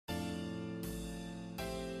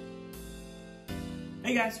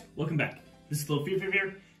Hey guys, welcome back. This is Little Fear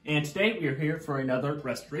here, and today we are here for another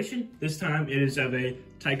restoration. This time it is of a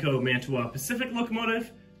Tyco Mantua Pacific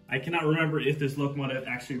locomotive. I cannot remember if this locomotive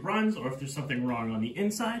actually runs or if there's something wrong on the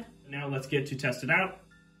inside. Now let's get to test it out.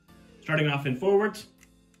 Starting off in forwards.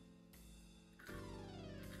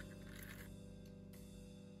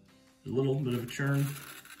 A little bit of a churn.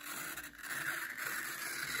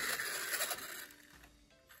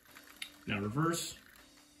 Now reverse.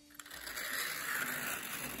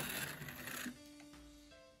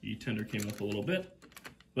 The tender came up a little bit,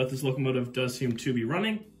 but this locomotive does seem to be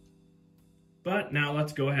running. But now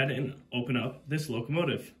let's go ahead and open up this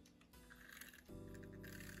locomotive.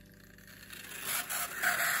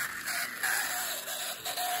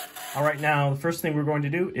 All right, now the first thing we're going to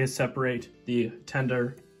do is separate the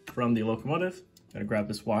tender from the locomotive. I'm gonna grab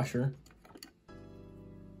this washer,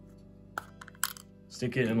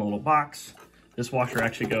 stick it in a little box. This washer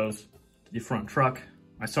actually goes to the front truck.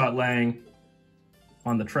 I saw it laying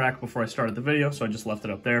on the track before I started the video, so I just left it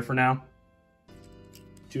up there for now.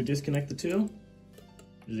 To disconnect the two,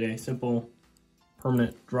 there's a simple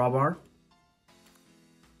permanent drawbar.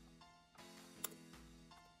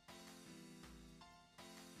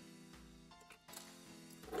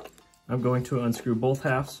 I'm going to unscrew both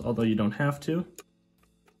halves, although you don't have to.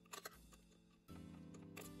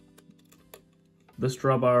 This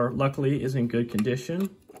drawbar, luckily, is in good condition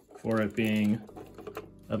for it being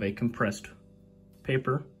of a compressed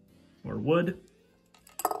paper or wood.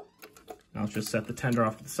 Now let's just set the tender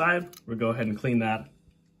off to the side. We'll go ahead and clean that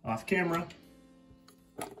off camera.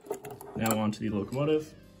 Now onto the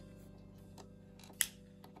locomotive.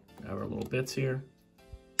 Grab our little bits here.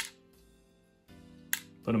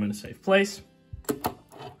 Put them in a safe place.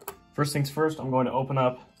 First things first, I'm going to open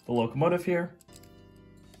up the locomotive here.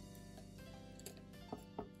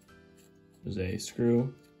 There's a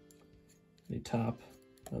screw at the top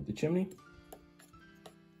of the chimney,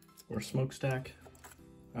 or smokestack,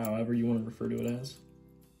 however you want to refer to it as.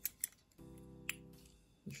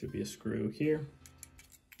 There should be a screw here.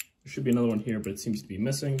 There should be another one here, but it seems to be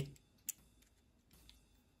missing.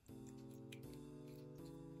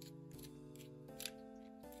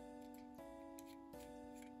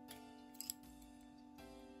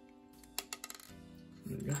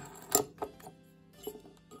 There we go.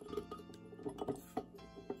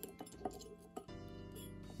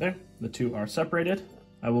 There, the two are separated.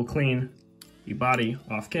 I will clean the body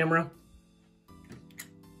off camera.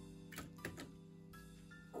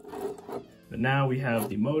 But now we have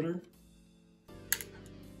the motor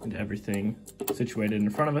and everything situated in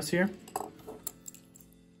front of us here.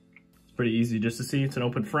 It's pretty easy just to see. It's an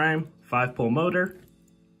open frame, 5-pole motor.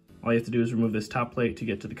 All you have to do is remove this top plate to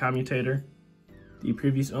get to the commutator. The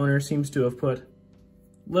previous owner seems to have put a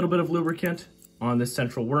little bit of lubricant on this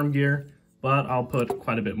central worm gear, but I'll put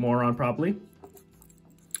quite a bit more on probably.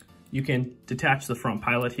 You can detach the front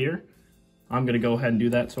pilot here. I'm gonna go ahead and do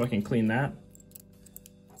that so I can clean that.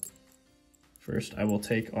 First, I will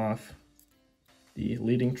take off the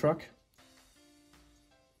leading truck.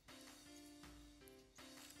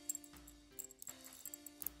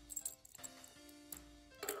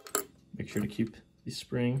 Make sure to keep the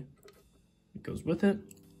spring that goes with it.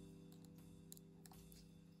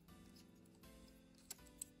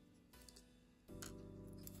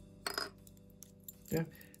 Yeah.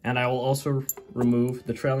 And I will also remove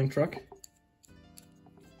the trailing truck.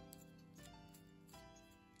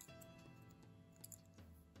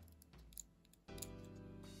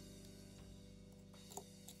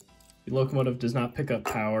 The locomotive does not pick up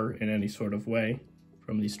power in any sort of way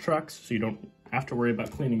from these trucks, so you don't have to worry about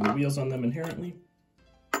cleaning the wheels on them inherently.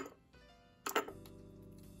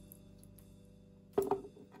 The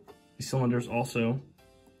cylinders also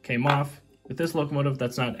came off. With this locomotive,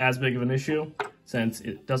 that's not as big of an issue, since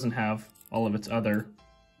it doesn't have all of its other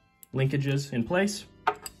linkages in place.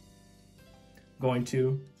 I'm going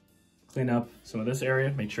to clean up some of this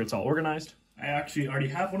area, make sure it's all organized. I actually already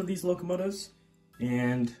have one of these locomotives,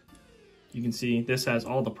 and you can see this has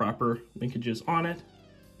all the proper linkages on it,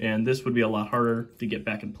 and this would be a lot harder to get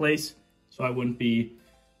back in place, so I wouldn't be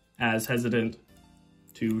as hesitant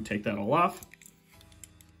to take that all off.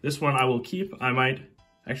 This one I will keep. I might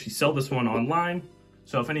actually sell this one online.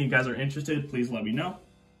 So if any of you guys are interested, please let me know.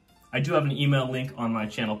 I do have an email link on my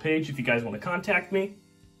channel page if you guys want to contact me.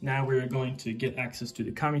 Now we're going to get access to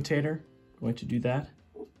the commutator. I'm going to do that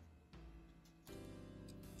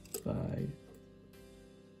by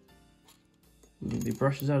moving the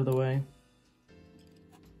brushes out of the way.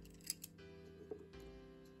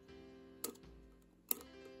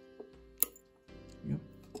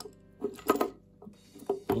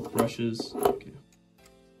 Both brushes. Okay.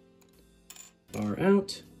 bar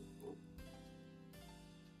out.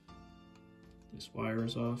 This wire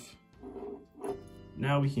is off.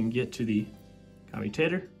 Now we can get to the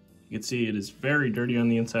commutator. You can see it is very dirty on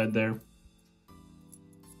the inside there.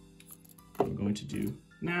 What I'm going to do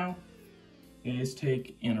now is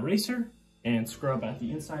take an eraser and scrub at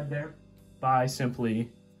the inside there by simply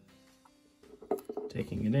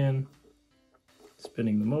taking it in,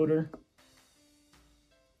 spinning the motor.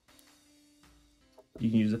 You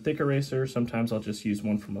can use a thick eraser. Sometimes I'll just use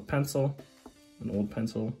one from a pencil, an old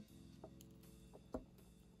pencil.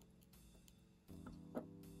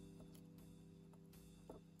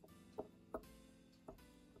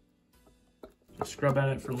 Just scrub at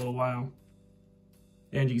it for a little while.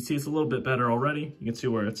 And you can see it's a little bit better already. You can see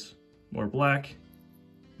where it's more black,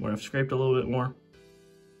 where I've scraped a little bit more.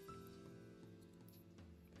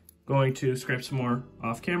 Going to scrape some more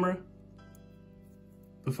off camera.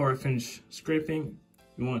 Before I finish scraping,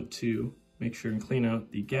 you want to make sure and clean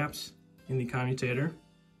out the gaps in the commutator.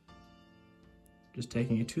 Just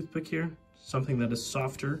taking a toothpick here, something that is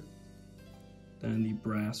softer than the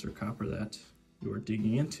brass or copper that you are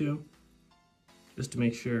digging into, just to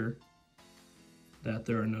make sure that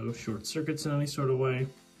there are no short circuits in any sort of way.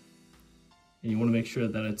 And you want to make sure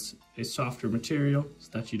that it's a softer material so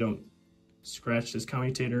that you don't scratch this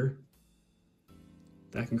commutator.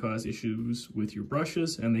 That can cause issues with your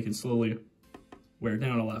brushes and they can slowly wear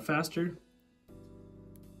down a lot faster.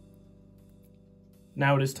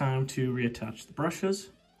 Now it is time to reattach the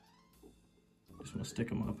brushes. Just want to stick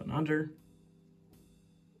them up and under.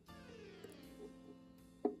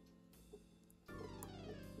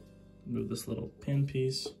 Move this little pin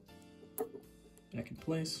piece back in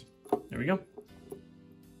place. There we go.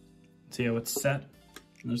 See how it's set?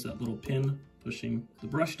 There's that little pin pushing the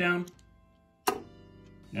brush down.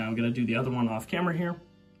 Now I'm gonna do the other one off camera here.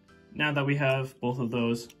 Now that we have both of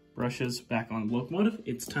those brushes back on the Locomotive,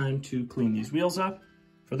 it's time to clean these wheels up.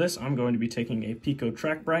 For this, I'm going to be taking a Pico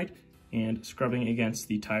Track Bright and scrubbing against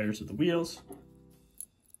the tires of the wheels.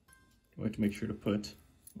 I'm going to make sure to put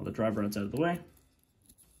all the drive rods out of the way.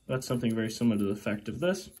 That's something very similar to the effect of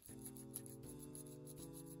this.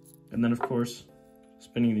 And then of course,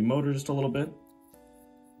 spinning the motor just a little bit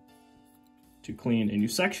to clean a new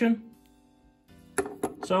section.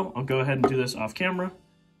 So I'll go ahead and do this off camera.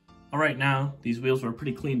 All right, now these wheels were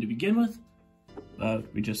pretty clean to begin with.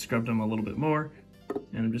 We just scrubbed them a little bit more.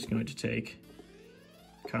 And I'm just going to take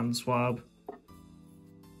a cotton swab,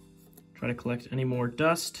 try to collect any more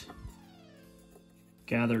dust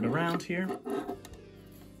gathered around here.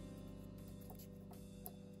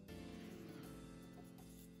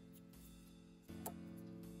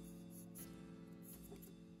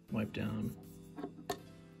 Wipe down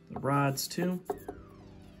the rods too,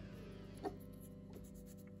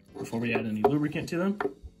 before we add any lubricant to them.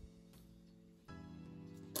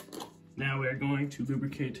 Now we are going to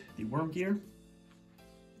lubricate the worm gear.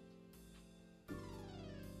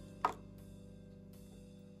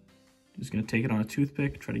 Just going to take it on a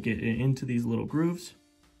toothpick, try to get it into these little grooves.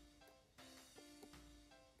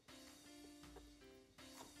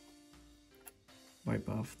 Wipe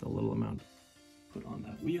off the little amount put on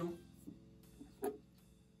that wheel.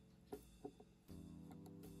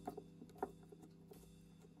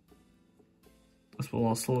 This will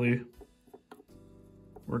all slowly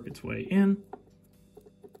work its way in.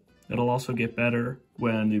 It'll also get better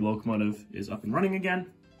when the Locomotive is up and running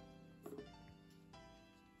again.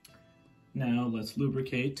 Now let's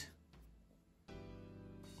lubricate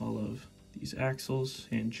all of these axles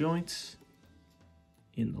and joints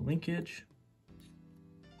in the linkage.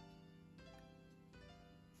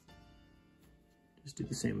 Just do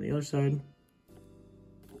the same on the other side.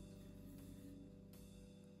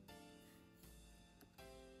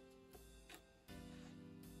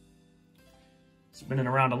 Spin it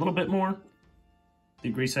around a little bit more. The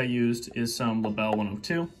grease I used is some Labelle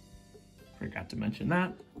 102. Forgot to mention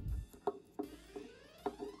that.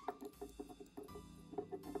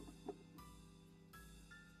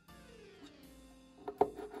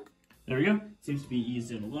 There we go. Seems to be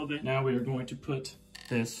eased in a little bit. Now we are going to put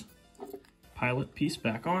this pilot piece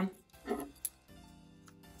back on.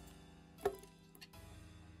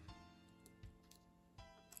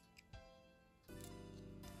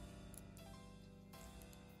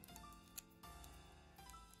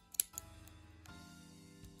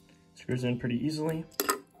 Screws in pretty easily.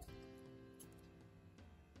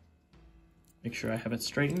 Make sure I have it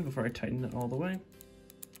straightened before I tighten it all the way.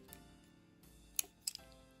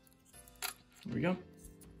 There we go.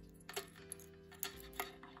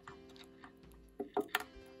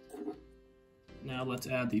 Now let's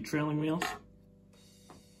add the trailing wheels.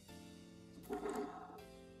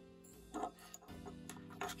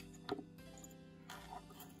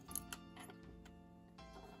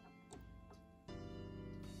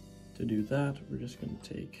 To do that, we're just going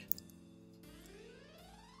to take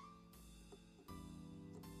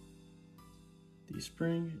the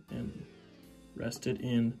spring and rest it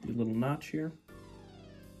in the little notch here.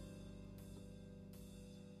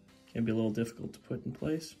 Can be a little difficult to put in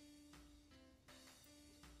place.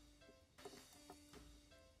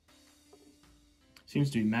 Seems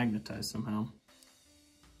to be magnetized somehow.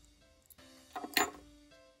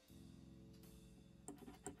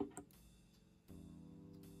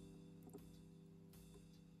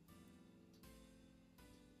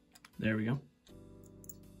 There we go.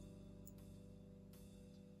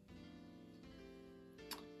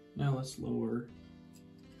 Now let's lower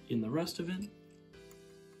in the rest of it.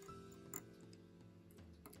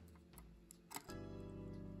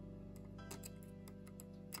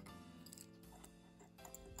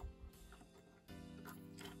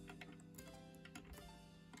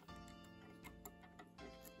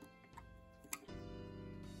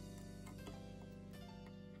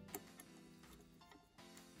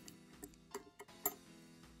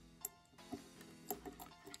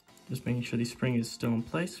 Just making sure the spring is still in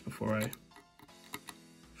place before I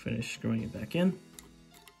finish screwing it back in.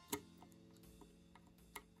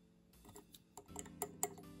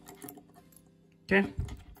 Okay,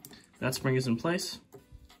 that spring is in place.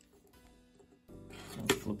 So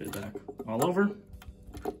I'll flip it back all over.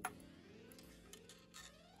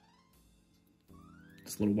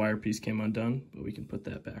 This little wire piece came undone, but we can put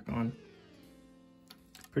that back on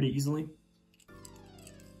pretty easily.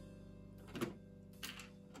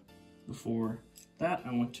 Before that,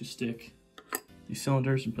 I want to stick these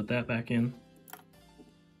cylinders and put that back in.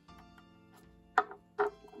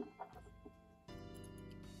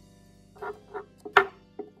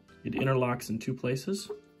 It interlocks in two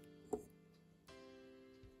places.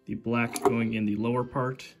 The black going in the lower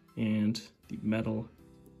part and the metal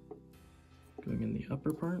going in the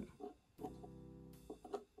upper part.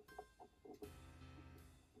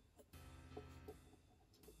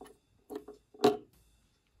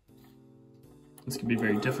 This can be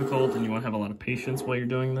very difficult and you want to have a lot of patience while you're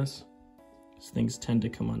doing this, because things tend to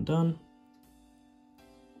come undone.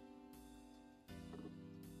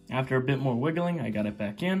 After a bit more wiggling, I got it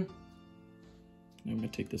back in. I'm going to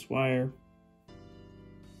take this wire,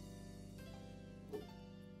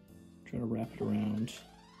 try to wrap it around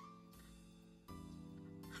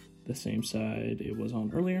the same side it was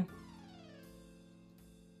on earlier.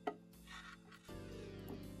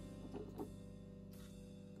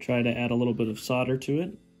 Try to add a little bit of solder to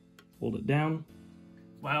it, hold it down.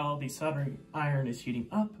 While the soldering iron is heating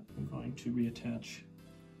up, I'm going to reattach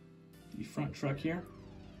the front truck here.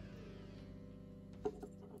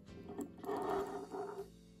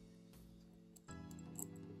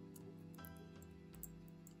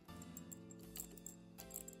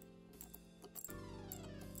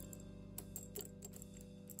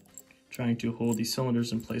 Trying to hold these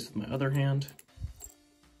cylinders in place with my other hand.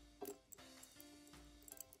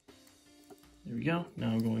 There we go.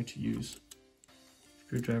 Now I'm going to use a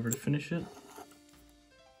screwdriver to finish it.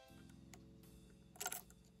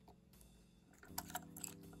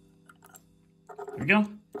 There we go.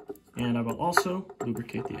 And I will also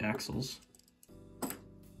lubricate the axles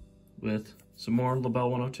with some more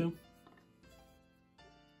Labelle 102.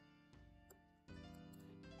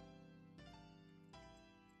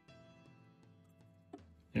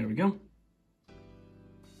 There we go.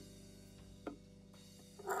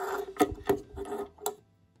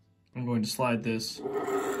 I'm going to slide this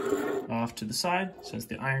off to the side since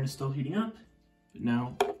the iron is still heating up. But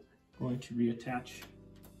now I'm going to reattach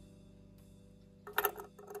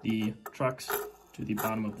the trucks to the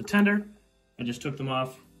bottom of the tender. I just took them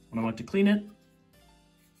off when I went to clean it.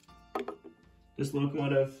 This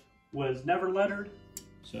locomotive was never lettered,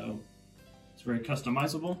 so it's very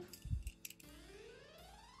customizable.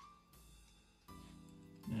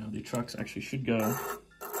 Now the trucks actually should go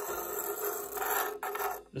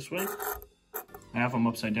this way. I have them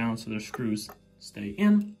upside down so their screws stay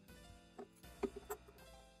in.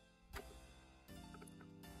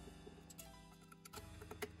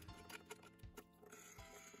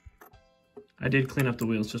 I did clean up the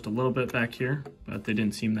wheels just a little bit back here, but they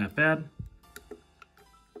didn't seem that bad.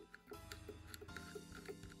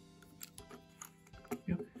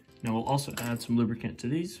 Now we'll also add some lubricant to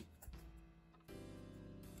these.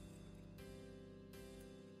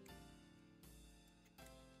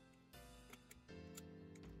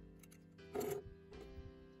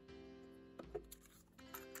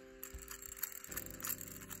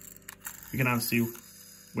 You can obviously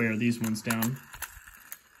wear these ones down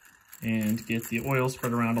and get the oil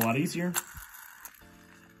spread around a lot easier.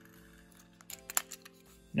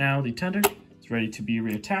 Now the tender is ready to be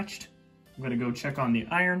reattached. I'm gonna go check on the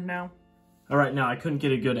iron now. All right, now I couldn't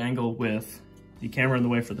get a good angle with the camera in the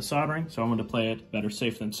way for the soldering, so I'm gonna play it better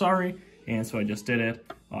safe than sorry, and so I just did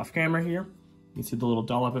it off camera here. You can see the little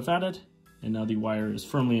dollop I've added, and now the wire is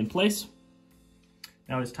firmly in place.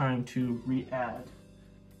 Now it's time to re-add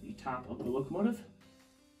the top of the locomotive.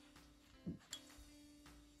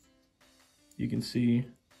 You can see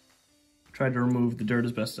I tried to remove the dirt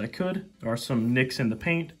as best as I could. There are some nicks in the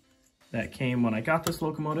paint that came when I got this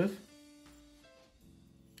locomotive.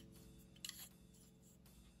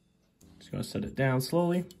 Just gonna set it down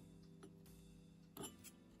slowly.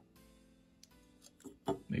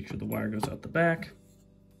 Make sure the wire goes out the back.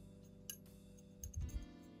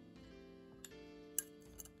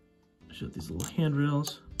 Shut these little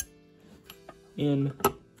handrails in.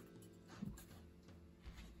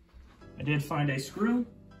 I did find a screw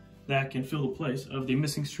that can fill the place of the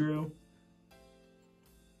missing screw.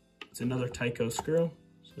 It's another Tyco screw,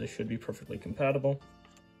 so they should be perfectly compatible.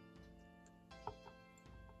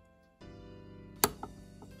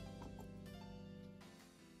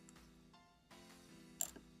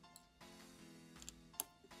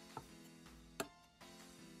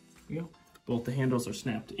 There we go. Both the handles are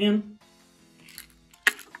snapped in.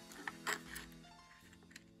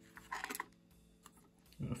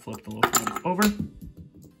 I'm gonna flip the locomotive over.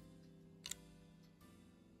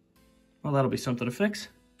 Well, that'll be something to fix.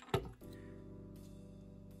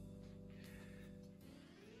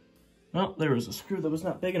 Well, there was a screw that was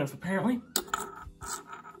not big enough apparently.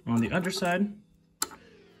 On the underside,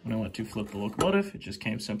 when I went to flip the locomotive, it just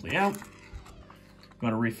came simply out. I'm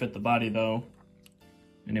gonna refit the body though.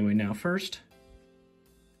 Anyway, now first.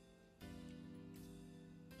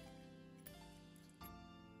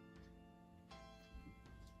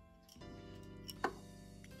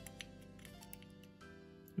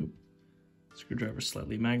 Screwdriver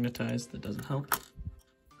slightly magnetized, that doesn't help.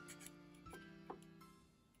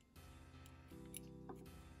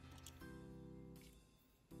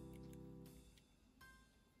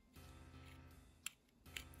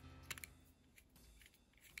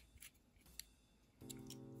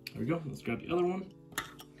 There we go, let's grab the other one.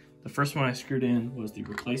 The first one I screwed in was the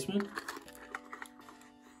replacement.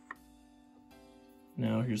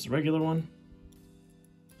 Now here's the regular one.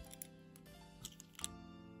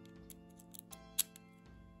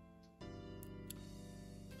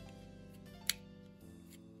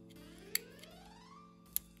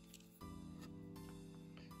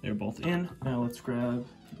 They're both in. Now let's grab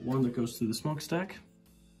the one that goes through the smokestack.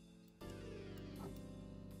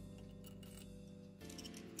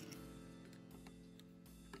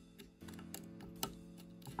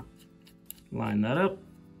 Line that up.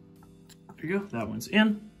 There you go, that one's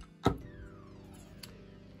in.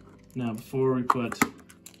 Now before we put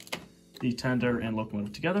the tender and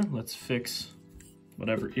locomotive together, let's fix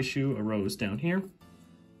whatever issue arose down here.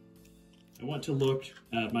 I want to look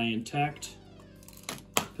at my intact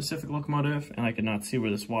Pacific locomotive, and I could not see where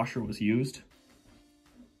this washer was used.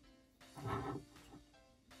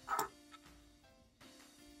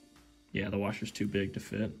 Yeah, the washer's too big to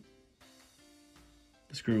fit.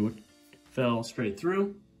 The screw fell straight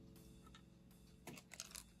through.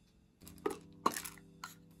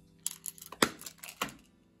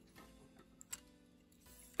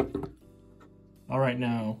 All right,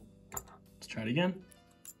 now let's try it again.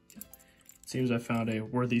 It seems I found a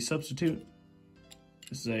worthy substitute.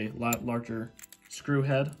 This is a lot larger screw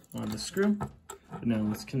head on the screw. But now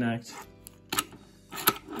let's connect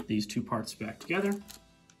these two parts back together.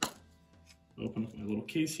 Open up my little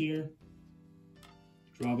case here,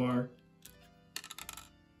 drawbar.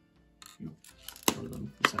 One of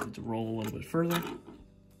them decided to roll a little bit further.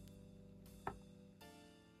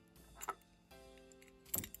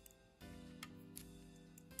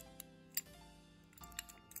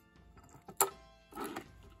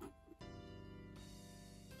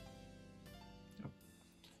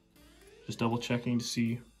 Just double checking to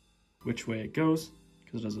see which way it goes,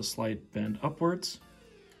 because it has a slight bend upwards.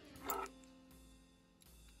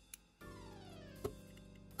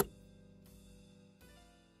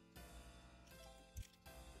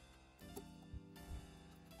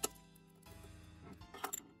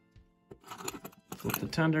 Flip the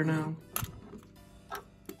tender now.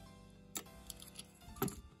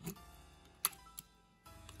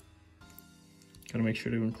 Gotta make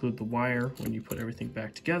sure to include the wire when you put everything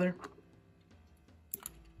back together.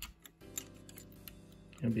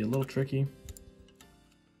 Gonna be a little tricky.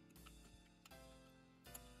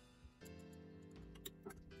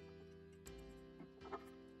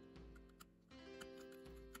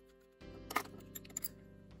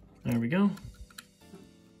 There we go.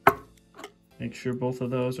 Make sure both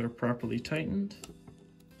of those are properly tightened.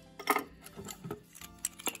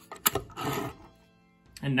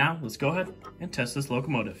 And now let's go ahead and test this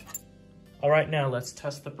locomotive. All right, now let's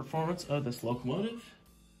test the performance of this locomotive.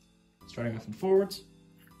 Starting off in forwards.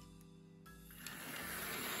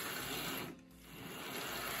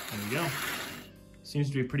 There we go. Seems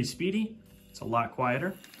to be pretty speedy. It's a lot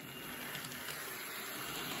quieter.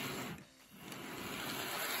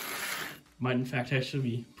 Might in fact actually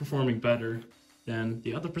be performing better than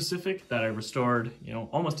the other Pacific that I restored,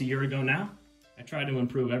 almost a year ago now. I try to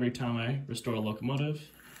improve every time I restore a locomotive,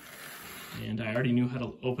 and I already knew how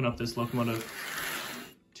to open up this locomotive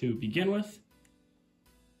to begin with.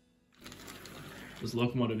 This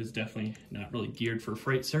locomotive is definitely not really geared for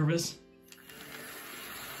freight service.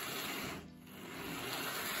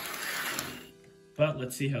 But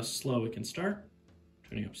let's see how slow it can start.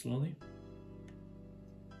 Turning up slowly.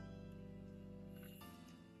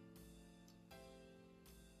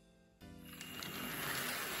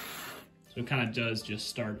 So it kind of does just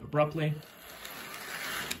start abruptly.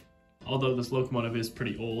 Although this locomotive is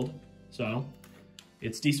pretty old, so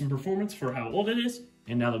it's decent performance for how old it is.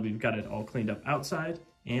 And now that we've got it all cleaned up outside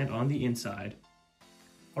and on the inside.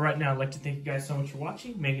 All right, now I'd like to thank you guys so much for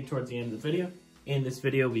watching, making it towards the end of the video. In this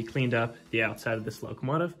video, we cleaned up the outside of this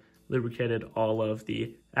locomotive, lubricated all of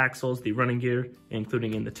the axles, the running gear,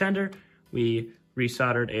 including in the tender. We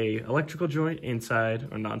resoldered a electrical joint inside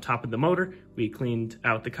and on top of the motor. We cleaned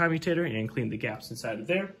out the commutator and cleaned the gaps inside of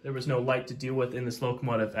there. There was no light to deal with in this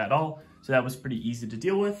locomotive at all, so that was pretty easy to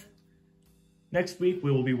deal with. Next week,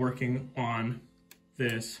 we will be working on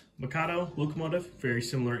this Mikado locomotive, very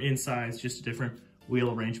similar in size, just a different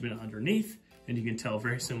wheel arrangement underneath, and you can tell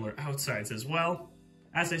very similar outsides as well.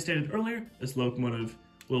 As I stated earlier, this locomotive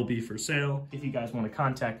will be for sale. If you guys want to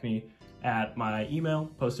contact me at my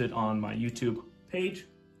email posted on my YouTube page,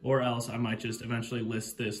 or else I might just eventually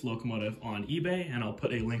list this locomotive on eBay, and I'll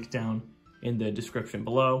put a link down in the description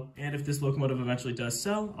below. And if this locomotive eventually does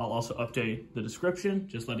sell, I'll also update the description,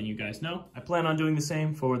 just letting you guys know. I plan on doing the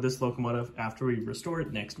same for this locomotive after we restore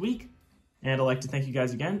it next week. And I'd like to thank you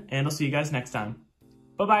guys again, and I'll see you guys next time.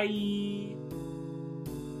 Bye-bye!